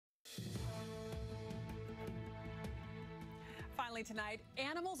family tonight.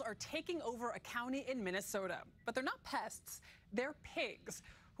 Animals are taking over a county in Minnesota, but they're not pests. They're pigs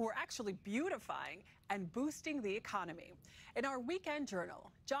who are actually beautifying and boosting the economy. In our weekend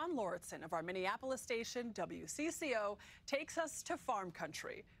journal, John Lauritsen of our Minneapolis station, WCCO, takes us to farm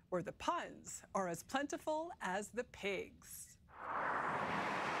country, where the puns are as plentiful as the pigs.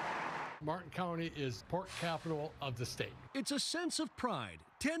 Martin County is pork capital of the state. It's a sense of pride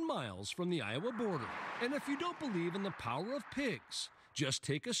 10 miles from the Iowa border. And if you don't believe in the power of pigs, just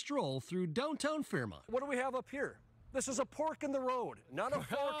take a stroll through downtown Fairmont. What do we have up here? This is a pork in the road, not a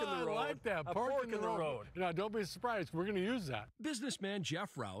fork in the road. I like that. A pork in the road. Now, don't be surprised. We're going to use that. Businessman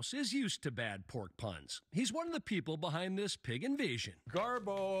Jeff Rouse is used to bad pork puns. He's one of the people behind this pig invasion.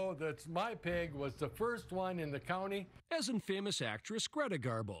 Garbo, that's my pig, was the first one in the county. As in famous actress Greta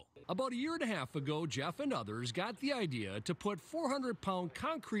Garbo. About a year and a half ago, Jeff and others got the idea to put 400-pound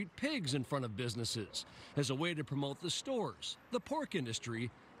concrete pigs in front of businesses as a way to promote the stores, the pork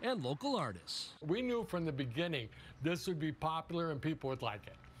industry, and local artists. We knew from the beginning this would be popular and people would like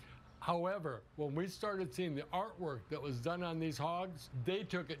it. However, when we started seeing the artwork that was done on these hogs, they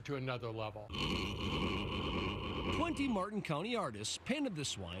took it to another level. 20 Martin County artists painted the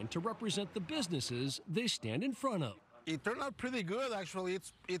swine to represent the businesses they stand in front of. It turned out pretty good, actually.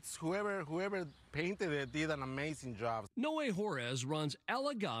 It's whoever painted it did an amazing job. Noe Juarez runs El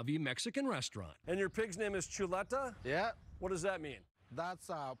Agave Mexican restaurant. And your pig's name is Chuleta? Yeah. What does that mean? That's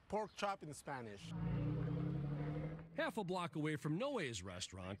pork chop in Spanish. Half a block away from Noe's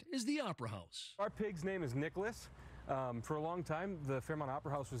restaurant is the Opera House. Our pig's name is Nicholas. For a long time, the Fairmont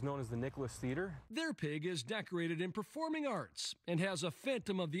Opera House was known as the Nicholas Theater. Their pig is decorated in performing arts and has a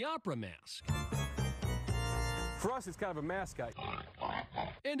Phantom of the Opera mask. For us, it's kind of a mascot.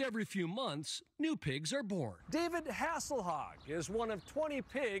 And every few months, new pigs are born. David Hasselhog is one of 20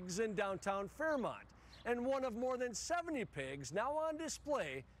 pigs in downtown Fairmont, and one of more than 70 pigs now on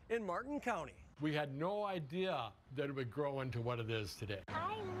display in Martin County. We had no idea that it would grow into what it is today.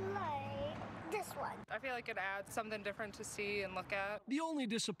 I like this one. I feel like it adds something different to see and look at. The only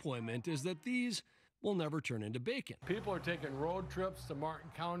disappointment is that these will never turn into bacon. People are taking road trips to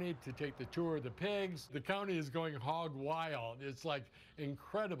Martin County to take the tour of the pigs. The county is going hog wild. It's like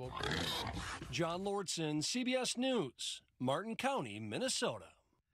incredible. John Lauritsen, CBS News, Martin County, Minnesota.